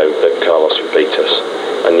 years ago that Carlos would beat us,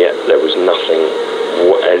 and yet there was nothing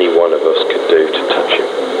any one of us could do to touch him.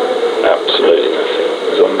 Absolutely nothing.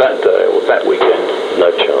 It was on that day or that weekend? No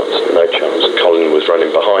chance. Colin was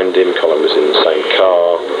running behind him, Colin was in the same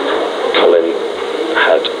car, Colin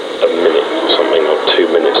had a minute or something, or 2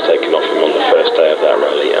 minutes taken off him on the first day of that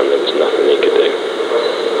rally, and there was nothing he could do.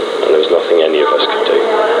 And there was nothing any of us could do.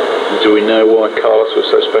 Do we know why Carlos was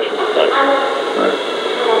so special? No.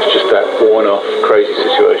 It's just that one-off crazy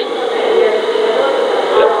situation.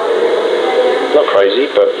 Not crazy,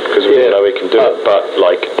 but because we know he can do it. But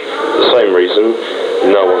the same reason,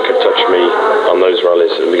 no one could touch me on those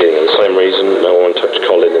rallies at the beginning. And the same reason, no one touched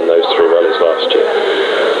Colin in those 3 rallies last year.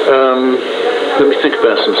 Let me think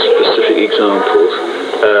about some specific examples.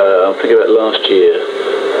 I'm thinking about last year,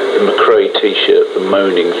 the McRae T-shirt, the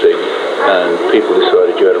moaning thing, and people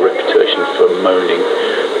decided you had a reputation for moaning.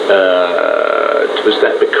 Was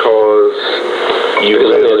that because you were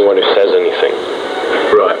the only one who says anything?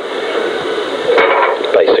 Right.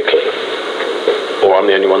 Basically. Or I'm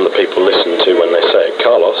the only one that people listen to when they say it.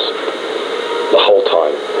 Carlos, the whole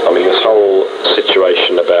time. I mean, this whole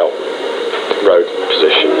situation about road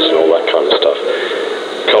positions and all that kind of stuff.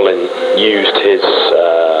 Colin used his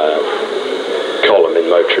column in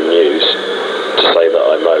Motor News to say that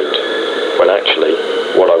I moaned, when actually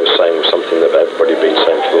what I was saying was something that everybody had been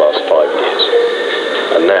saying for the last 5 years.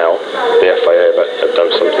 And now the FIA have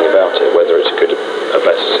done something about it. Whether it's a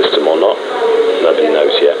better system or not, nobody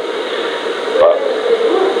knows yet. But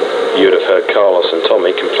you'd have heard Carlos and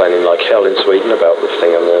Tommy complaining like hell in Sweden about the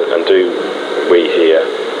thing, and do we hear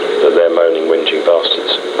that they're moaning, whinging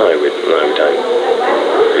bastards? No, we don't.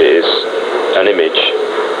 It is an image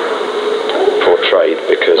portrayed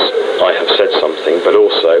because I have said something, but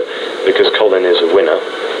also because Colin is a winner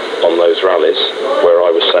on those rallies where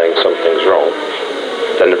I was saying something's wrong.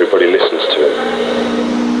 Then everybody listens to him.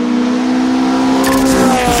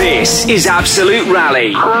 This is Absolute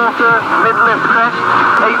Rally. Quarter, mid-left crest,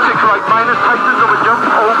 8-6 right minus, tightens over jump,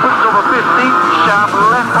 opens over 50, sharp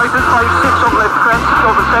left, tightens 5-6 on left crest,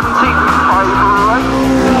 over 70, 5 right.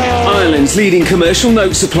 Ireland's leading commercial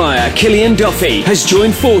note supplier, Killian Duffy, has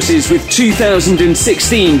joined forces with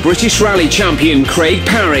 2016 British Rally champion Craig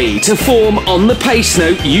Parry to form On The Pace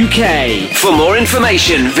Note UK. For more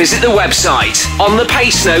information, visit the website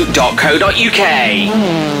onthepacenote.co.uk.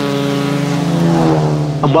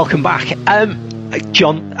 And welcome back.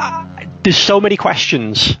 John, there's so many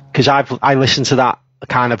questions because I listened to that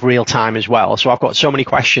kind of real time as well. So I've got so many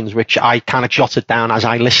questions which I kind of jotted down as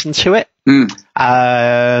I listened to it.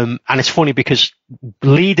 And it's funny because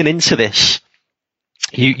leading into this,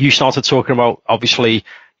 you started talking about obviously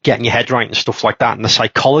getting your head right and stuff like that and the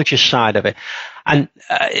psychologist side of it. And,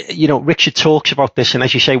 Richard talks about this. And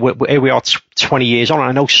as you say, here we are 20 years on. And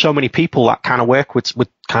I know so many people that kind of work with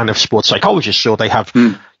kind of sports psychologists, or they have,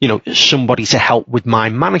 somebody to help with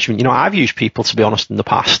mind management. I've used people, to be honest, in the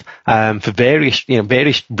past, for various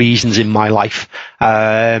reasons in my life.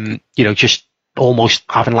 Just almost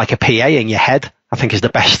having like a PA in your head, I think is the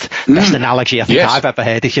best analogy I think I've ever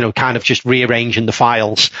heard. Is, kind of just rearranging the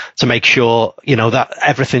files to make sure, that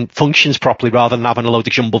everything functions properly rather than having a load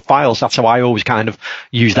of jumbled files. That's how I always kind of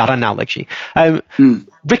use that analogy.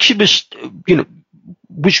 Richard was,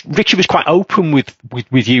 Richard was quite open with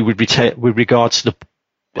you with regards to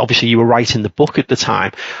obviously you were writing the book at the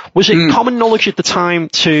time. Was it common knowledge at the time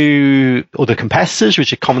to other competitors?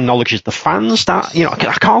 Was it common knowledge as the fans that,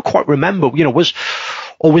 I can't quite remember,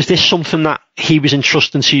 was this something that he was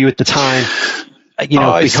entrusting to you at the time,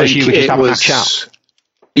 because you were just having that chat?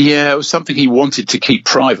 Yeah, it was something he wanted to keep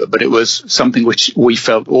private, but it was something which we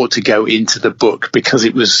felt ought to go into the book because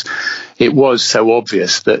it was so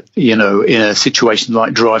obvious that, in a situation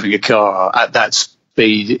like driving a car at that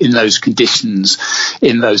speed, in those conditions,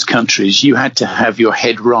 in those countries, you had to have your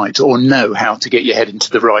head right or know how to get your head into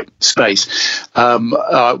the right space.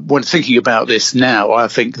 When thinking about this now, I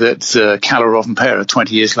think that Kalle Rovanperä,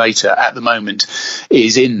 20 years later, at the moment,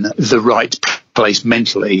 is in the right place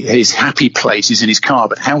mentally. His happy place is in his car,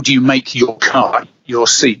 but how do you make your car, your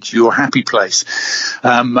seat, your happy place?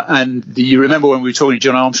 And you remember when we were talking to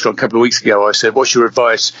John Armstrong a couple of weeks ago, I said, what's your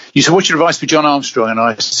advice? You said, what's your advice for John Armstrong? And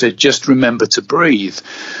I said, just remember to breathe.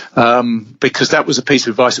 Because that was a piece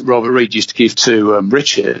of advice that Robert Reid used to give to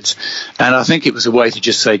Richard. And I think it was a way to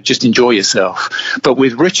just say, just enjoy yourself. But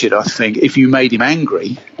with Richard, I think if you made him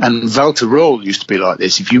angry, and Walter Röhrl used to be like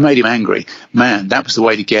this, if you made him angry, man, that was the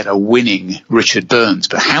way to get a winning Richard Burns.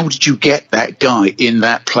 But how did you get that guy in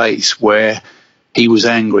that place where he was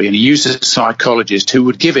angry? And he used a psychologist who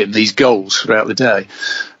would give him these goals throughout the day.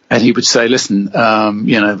 And he would say, listen,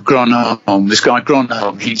 Gronholm, this guy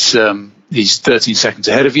Gronholm, he's 13 seconds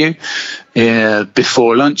ahead of you.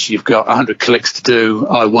 Before lunch, you've got 100 clicks to do.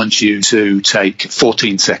 I want you to take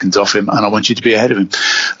 14 seconds off him, and I want you to be ahead of him.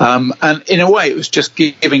 And in a way, it was just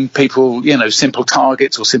giving people, simple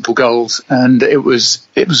targets or simple goals. And it was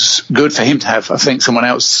good for him to have, I think, someone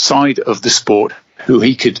outside of the sport who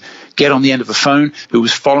he could get on the end of a phone, who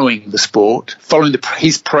was following the sport, following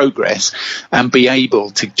his progress, and be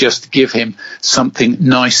able to just give him something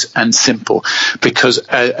nice and simple. Because,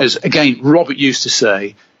 as again, Robert used to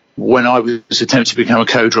say, when I was attempting to become a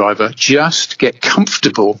co-driver, just get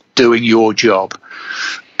comfortable doing your job.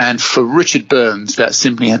 And for Richard Burns, that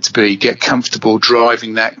simply had to be get comfortable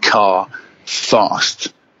driving that car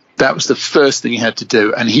fast. That was the first thing he had to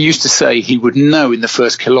do. And he used to say he would know in the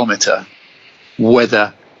first kilometre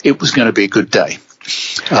whether it was going to be a good day.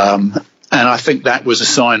 And I think that was a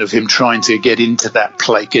sign of him trying to get into that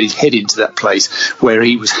place, get his head into that place where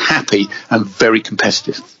he was happy and very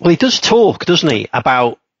competitive. Well, he does talk, doesn't he,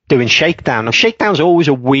 about doing shakedown. Now, shakedown's always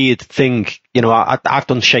a weird thing. I've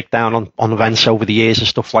done shakedown on events over the years and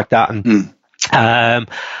stuff like that. And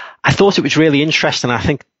I thought it was really interesting. I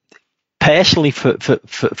think personally for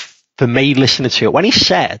me listening to it, when he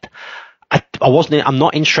said, I'm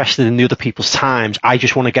not interested in the other people's times. I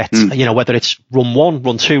just want to get, whether it's run 1,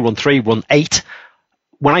 run 2, run 3, run 8.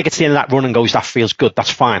 When I get to the end of that run and goes, that feels good, that's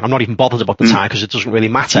fine. I'm not even bothered about the time because it doesn't really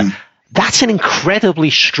matter. That's an incredibly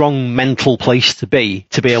strong mental place to be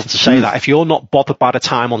able to say that. If you're not bothered by the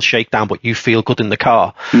time on shakedown, but you feel good in the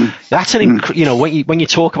car, that's an, when you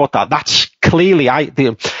talk about that, that's clearly,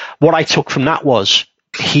 what I took from that was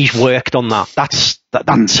he's worked on that.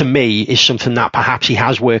 That to me is something that perhaps he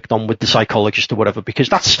has worked on with the psychologist or whatever, because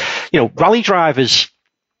that's, rally drivers,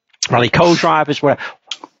 rally co-drivers, where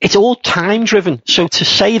it's all time driven. So to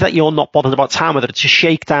say that you're not bothered about time, whether it's a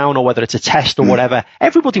shakedown or whether it's a test or whatever,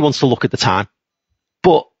 everybody wants to look at the time.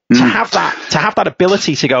 But to have that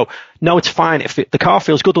ability to go, no, it's fine. If the car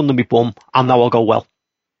feels good under my bum, I know I'll go well.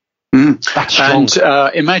 That's strong.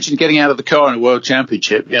 And imagine getting out of the car in a world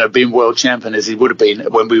championship, being world champion as he would have been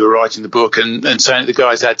when we were writing the book, and saying to the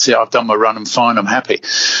guys, that's it, I've done my run, I'm fine, I'm happy.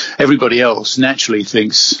 Everybody else naturally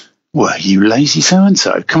thinks, well, you lazy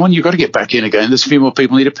so-and-so. Come on, you've got to get back in again. There's a few more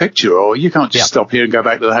people need a picture, or you can't just stop here and go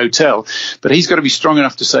back to the hotel. But he's got to be strong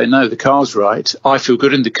enough to say, no, the car's right. I feel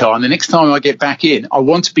good in the car. And the next time I get back in, I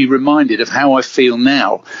want to be reminded of how I feel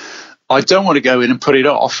now I don't want to go in and put it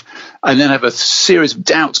off and then have a series of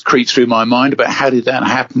doubts creep through my mind about how did that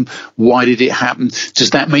happen? Why did it happen?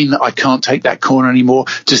 Does that mean that I can't take that corner anymore?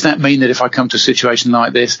 Does that mean that if I come to a situation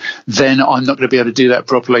like this, then I'm not going to be able to do that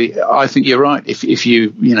properly? I think you're right. If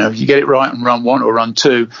you get it right on run 1 or run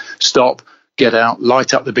 2, stop, get out,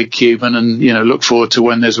 light up the big Cuban and, look forward to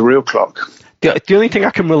when there's a real clock. The only thing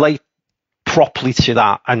I can relate properly to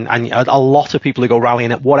that, and a lot of people who go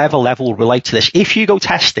rallying at whatever level relate to this. If you go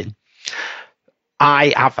testing,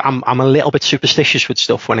 I'm a little bit superstitious with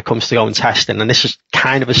stuff when it comes to going testing, and this is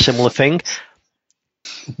kind of a similar thing.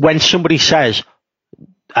 When somebody says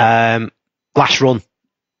last run,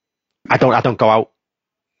 I don't go out.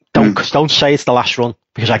 Don't say it's the last run,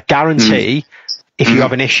 because I guarantee if you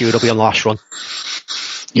have an issue, it'll be on the last run.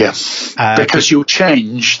 Yeah, because you'll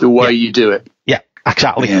change the way you do it. Yeah,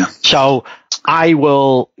 exactly. Yeah. So I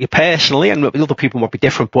will personally, and other people might be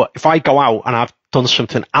different, but if I go out and I've done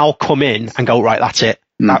something, I'll come in and go, right, that's it.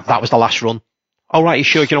 That was the last run. Oh, right, you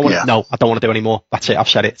sure? You know what? Yeah. No, I don't want to do any more. That's it. I've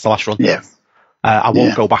said it. It's the last run. Yeah. I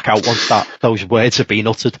won't go back out once those words have been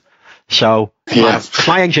uttered. So if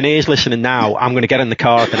my engineer's listening now, I'm going to get in the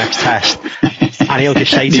car at the next test and he'll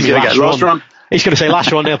just say to me, last run. He's going to say last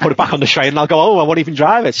run, he'll put it back on the straight and I'll go, oh, I won't even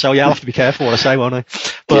drive it. So I'll have to be careful what I say, won't I?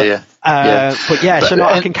 But I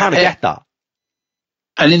can kind of get that.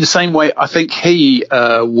 And in the same way, I think he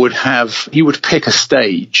would pick a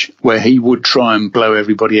stage where he would try and blow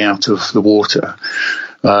everybody out of the water,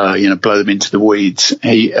 blow them into the weeds.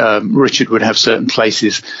 Richard would have certain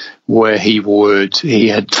places where he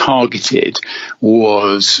had targeted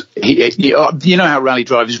how rally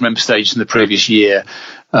drivers remember stages in the previous year.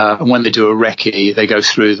 And when they do a recce, they go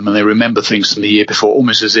through them and they remember things from the year before,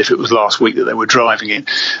 almost as if it was last week that they were driving it.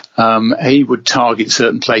 He would target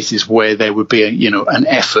certain places where there would be an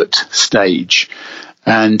effort stage,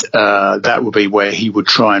 and that would be where he would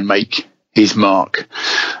try and make his mark.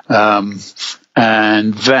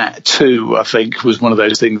 And that too, I think, was one of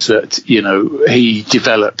those things that he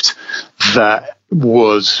developed that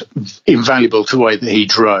was invaluable to the way that he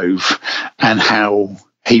drove and how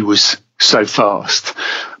he was so fast.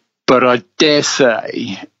 But I dare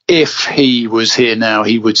say if he was here now,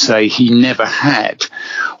 he would say he never had,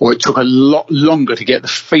 or it took a lot longer to get the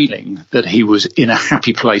feeling that he was in a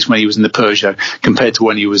happy place when he was in the Peugeot compared to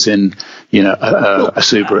when he was in, a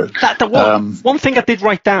Subaru. One thing I did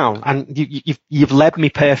write down, and you've led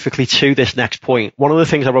me perfectly to this next point. One of the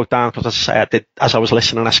things I wrote down, because as I say, I did as I was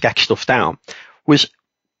listening, I sketched stuff down, was,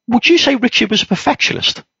 would you say Richard was a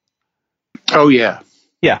perfectionist? Oh, yeah.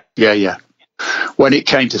 Yeah. When it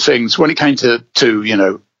came to things, driving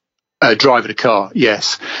a car,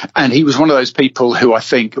 yes. And he was one of those people who I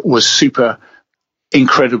think was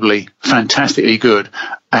incredibly, fantastically good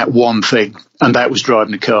at one thing, and that was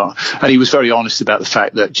driving a car. And he was very honest about the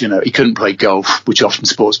fact that, he couldn't play golf, which often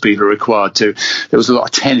sports people are required to. There was a lot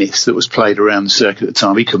of tennis that was played around the circuit at the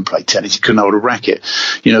time. He couldn't play tennis. He couldn't hold a racket.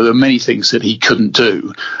 There were many things that he couldn't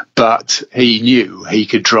do, but he knew he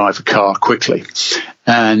could drive a car quickly.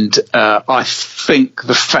 And I think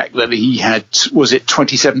the fact that he had,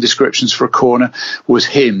 27 descriptions for a corner, was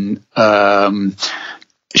him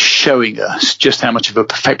showing us just how much of a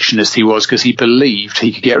perfectionist he was, because he believed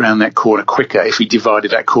he could get around that corner quicker if he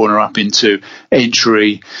divided that corner up into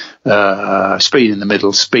entry, speed in the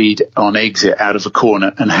middle, speed on exit out of a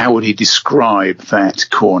corner, and how would he describe that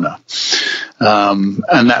corner.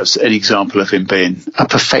 And that's an example of him being a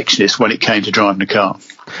perfectionist when it came to driving a car.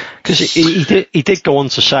 Because he did go on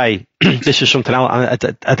to say, this is something else,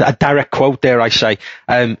 a direct quote there, I say.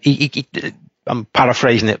 I'm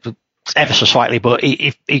paraphrasing it ever so slightly, but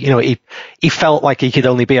he felt like he could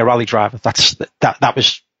only be a rally driver. That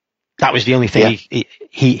was the only thing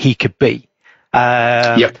he could be.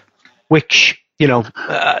 Which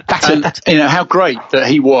that's how great that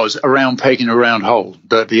he was around pegging a round hole.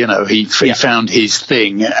 That he found his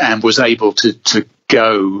thing and was able to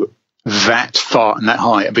go that far and that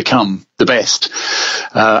high and become the best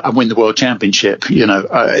and win the world championship.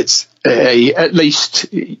 It's at least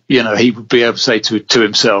he would be able to say to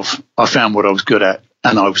himself, I found what I was good at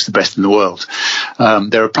and I was the best in the world.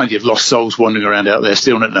 There are plenty of lost souls wandering around out there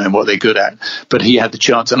still not knowing what they're good at, but he had the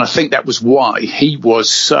chance, and I think that was why he was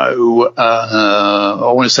so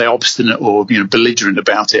I want to say obstinate or belligerent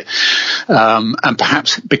about it, and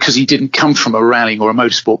perhaps because he didn't come from a rallying or a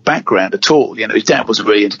motorsport background at all. His dad wasn't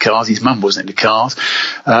really into cars, his mum wasn't into cars,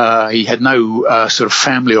 he had no sort of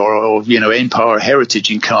family or empire or heritage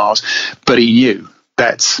in cars, but he knew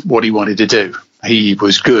that's what he wanted to do. He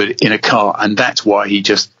was good in a car, and that's why he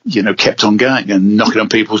just, kept on going and knocking on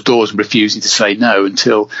people's doors and refusing to say no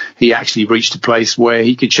until he actually reached a place where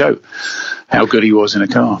he could show how good he was in a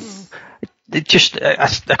car. just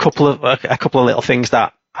a couple of little things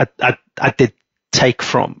that I did take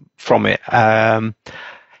from it.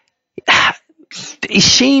 He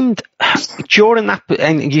seemed during that,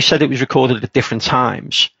 and you said it was recorded at different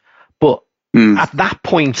times, but at that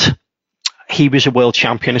point he was a world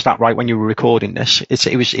champion. Is that right? When you were recording this,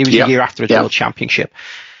 it was a year after his world championship.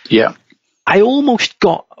 Yeah, I almost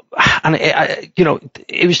got, and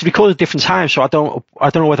it was recorded at different times, so I don't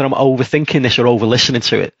know whether I'm overthinking this or over listening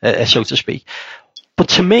to it, so to speak. But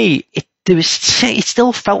to me, it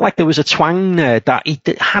still felt like there was a twang there that he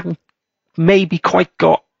hadn't maybe quite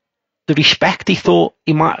got the respect he thought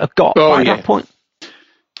he might have got by that point.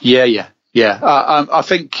 Yeah. I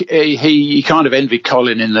think he kind of envied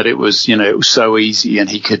Colin in that it was so easy, and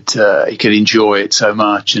he could enjoy it so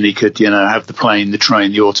much, and he could have the plane, the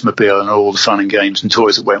train, the automobile, and all the fun and games and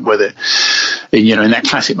toys that went with it. And, in that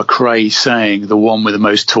classic McRae saying, the one with the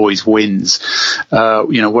most toys wins.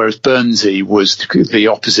 Whereas Burnsy was the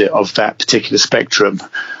opposite of that particular spectrum.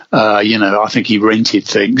 I think he rented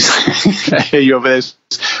things.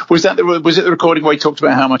 Was it the recording where he talked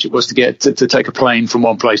about how much it was to get to take a plane from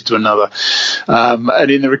one place to another?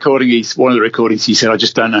 And in the recording, one of the recordings, he said, "I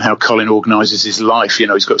just don't know how Colin organises his life.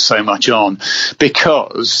 He's got so much on,"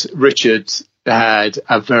 because Richard had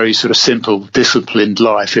a very sort of simple, disciplined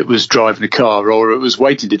life. It was driving a car, or it was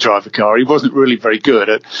waiting to drive a car. He wasn't really very good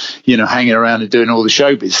at, hanging around and doing all the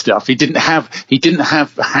showbiz stuff. He didn't have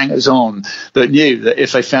hangers on that knew that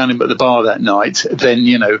if they found him at the bar that night, then,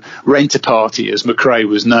 Rent a Party, as McRae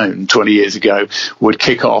was known 20 years ago, would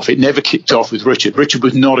kick off. It never kicked off with Richard. Richard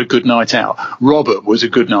was not a good night out. Robert was a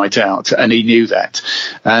good night out, and he knew that.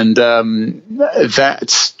 And that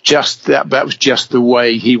was just the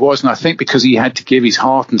way he was. And I think because he had to give his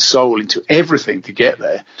heart and soul into everything to get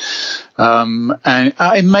there.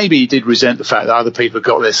 And maybe he did resent the fact that other people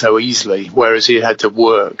got there so easily, whereas he had to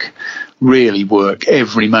really work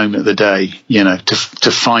every moment of the day,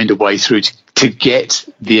 to find a way through to get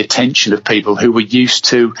the attention of people who were used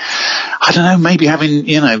to, I don't know, maybe having,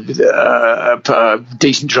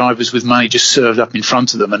 decent drivers with money just served up in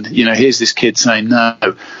front of them. And, here's this kid saying, "No,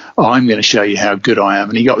 I'm going to show you how good I am."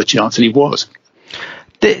 And he got the chance, and he was.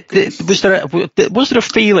 Was there a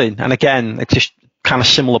feeling, and again, it's just kind of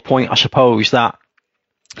similar point, I suppose, that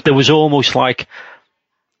there was almost like,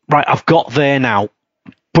 right, I've got there now,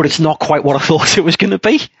 but it's not quite what I thought it was going to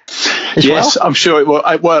be? Yes, I'm sure it was.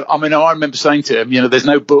 I remember saying to him, there's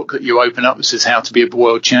no book that you open up that says how to be a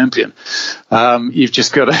world champion. You've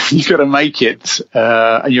just got to make it,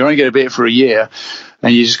 and you're only going to be it for a year,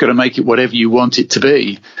 and you just got to make it whatever you want it to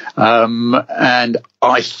be. And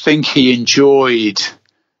I think he enjoyed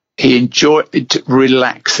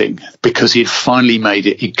relaxing because he had finally made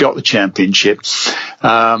it. He got the championship.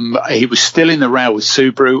 He was still in the row with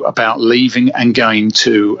Subaru about leaving and going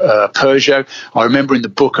to Peugeot. I remember in the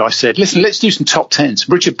book I said, "Listen, let's do some top tens.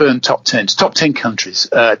 Richard Byrne top tens, top 10 countries,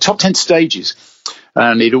 top 10 stages."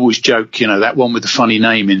 And he'd always joke, that one with the funny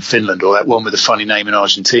name in Finland, or that one with the funny name in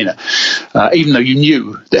Argentina. Even though you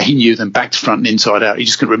knew that he knew them back to front and inside out, he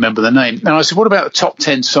just couldn't remember the name. And I said, "What about the top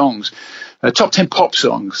 10 songs? Top 10 pop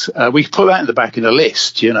songs?" We put that in the back of the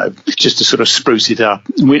list, just to sort of spruce it up.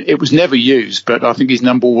 It was never used, but I think his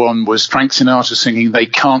number one was Frank Sinatra singing "They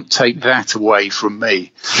Can't Take That Away From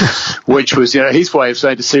Me," which was, his way of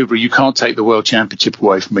saying to Subaru, "You can't take the world championship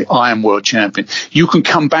away from me. I am world champion. You can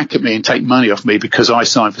come back at me and take money off me because I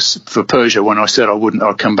signed for Peugeot when I said I wouldn't.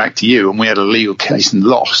 I'd come back to you, and we had a legal case and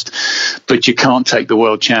lost. But you can't take the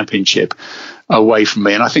world championship away from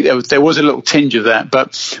me." And I think there was a little tinge of that.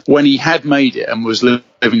 But when he had made it and was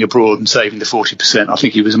living abroad and saving the 40%, I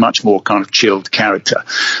think he was a much more kind of chilled character.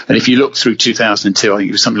 And if you look through 2002, I think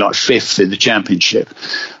he was something like 5th in the championship.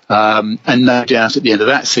 And no doubt at the end of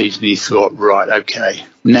that season, he thought, right, okay,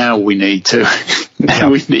 now we need to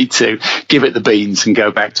give it the beans and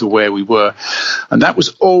go back to where we were. And that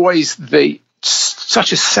was always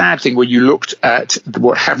such a sad thing when you looked at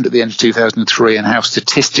what happened at the end of 2003 and how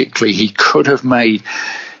statistically he could have made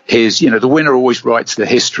his, the winner always writes the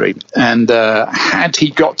history. And had he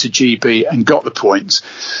got to GB and got the points,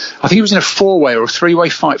 I think he was in a 4-way or a 3-way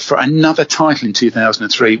fight for another title in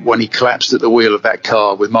 2003 when he collapsed at the wheel of that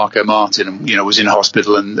car with Marco Martin and, was in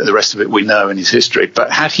hospital, and the rest of it we know in his history.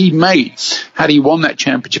 But had he won that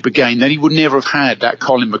championship again, then he would never have had that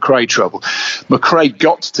Colin McRae trouble. McRae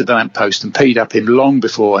got to the lamppost and peed up him long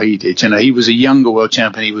before he did. He was a younger world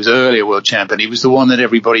champion. He was earlier world champion. He was the one that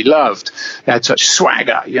everybody loved. He had such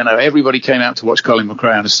swagger. Everybody came out to watch Colin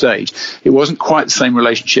McRae on a stage. It wasn't quite the same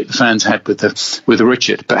relationship the fans had with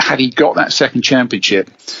Richard. But had he got that second championship,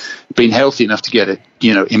 been healthy enough to get it,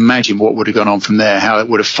 imagine what would have gone on from there, how it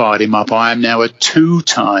would have fired him up. I am now a 2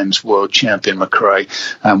 times world champion, McRae,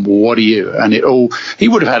 and what are you? And he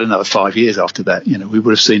would have had another 5 years after that. We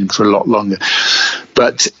would have seen him for a lot longer.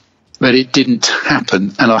 But it didn't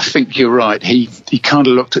happen. And I think you're right. He kind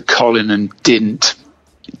of looked at Colin and didn't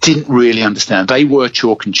really understand. They were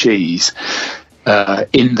chalk and cheese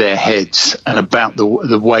in their heads and about the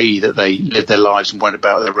way that they lived their lives and went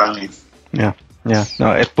about their rallying. Yeah.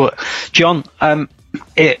 No, but John,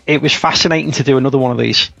 it was fascinating to do another one of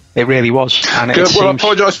these. It really was. And I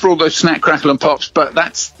apologise for all those snack, crackle and pops, but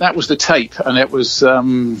that was the tape, and it was,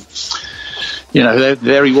 there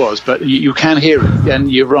he was. But you can hear him,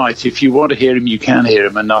 and you're right. If you want to hear him, you can hear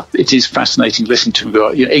him, and it is fascinating listening to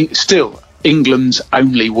him. Still, England's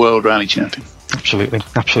only world rally champion. Absolutely,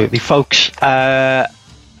 folks. That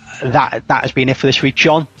has been it for this week,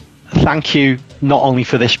 John. Thank you not only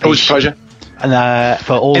for this piece. Always a pleasure. And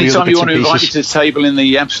for all anytime the you want to invite me to the table in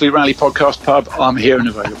the Absolute Rally Podcast pub, I'm here and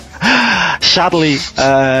available. Sadly,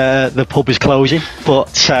 the pub is closing,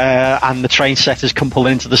 but and the train setters come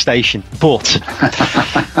pulling into the station. But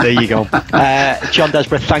there you go, John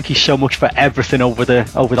Desborough. Thank you so much for everything over the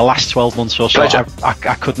last 12 months or so. I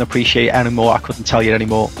couldn't appreciate it anymore. I couldn't tell you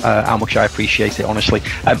anymore how much I appreciate it, honestly.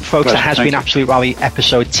 Folks, it has been Absolute Rally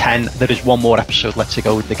episode 10. There is one more episode left to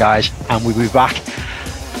go with the guys, and we'll be back.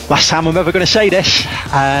 Last time I'm ever going to say this.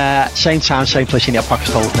 Same time, same place in your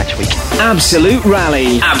podcast hole next week. Absolute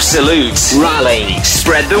Rally. Absolute Rally.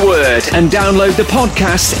 Spread the word and download the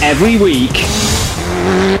podcast every week.